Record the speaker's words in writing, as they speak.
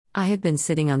I have been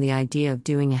sitting on the idea of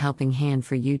doing a helping hand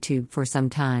for YouTube for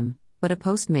some time, but a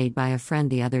post made by a friend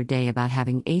the other day about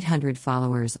having 800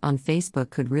 followers on Facebook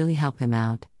could really help him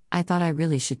out. I thought I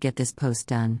really should get this post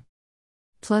done.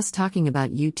 Plus, talking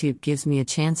about YouTube gives me a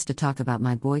chance to talk about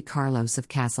my boy Carlos of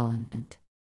Castle and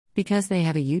because they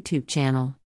have a YouTube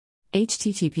channel.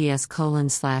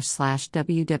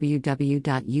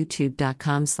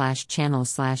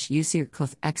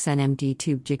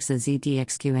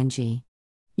 https://www.youtube.com/channel/usirkufxnmd2jixazdxqng.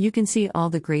 You can see all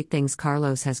the great things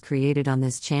Carlos has created on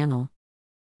this channel.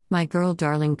 My girl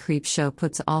Darling Creep Show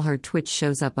puts all her Twitch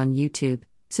shows up on YouTube,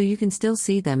 so you can still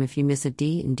see them if you miss a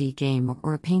D&D game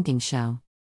or a painting show.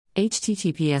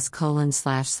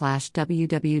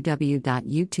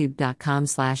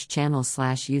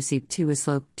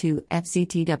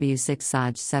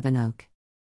 https://www.youtube.com/channel/usip2islope2fztw6saj7oak.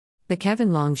 The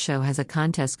Kevin Long Show has a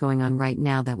contest going on right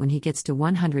now that when he gets to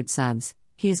 100 subs,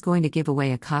 he is going to give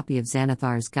away a copy of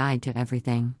Xanathar's Guide to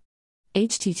Everything.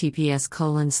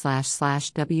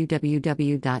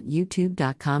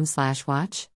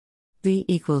 https://www.youtube.com/watch v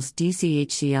equals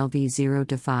dchclv 0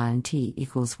 to 5 and t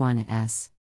equals 1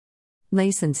 s.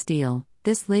 Lace and Steel,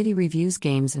 this lady reviews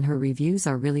games and her reviews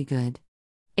are really good.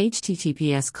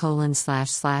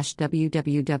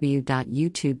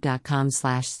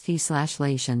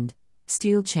 https://www.youtube.com/c/lation,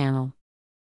 Steel channel.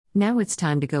 Now it's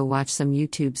time to go watch some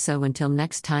YouTube, so until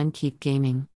next time, keep gaming.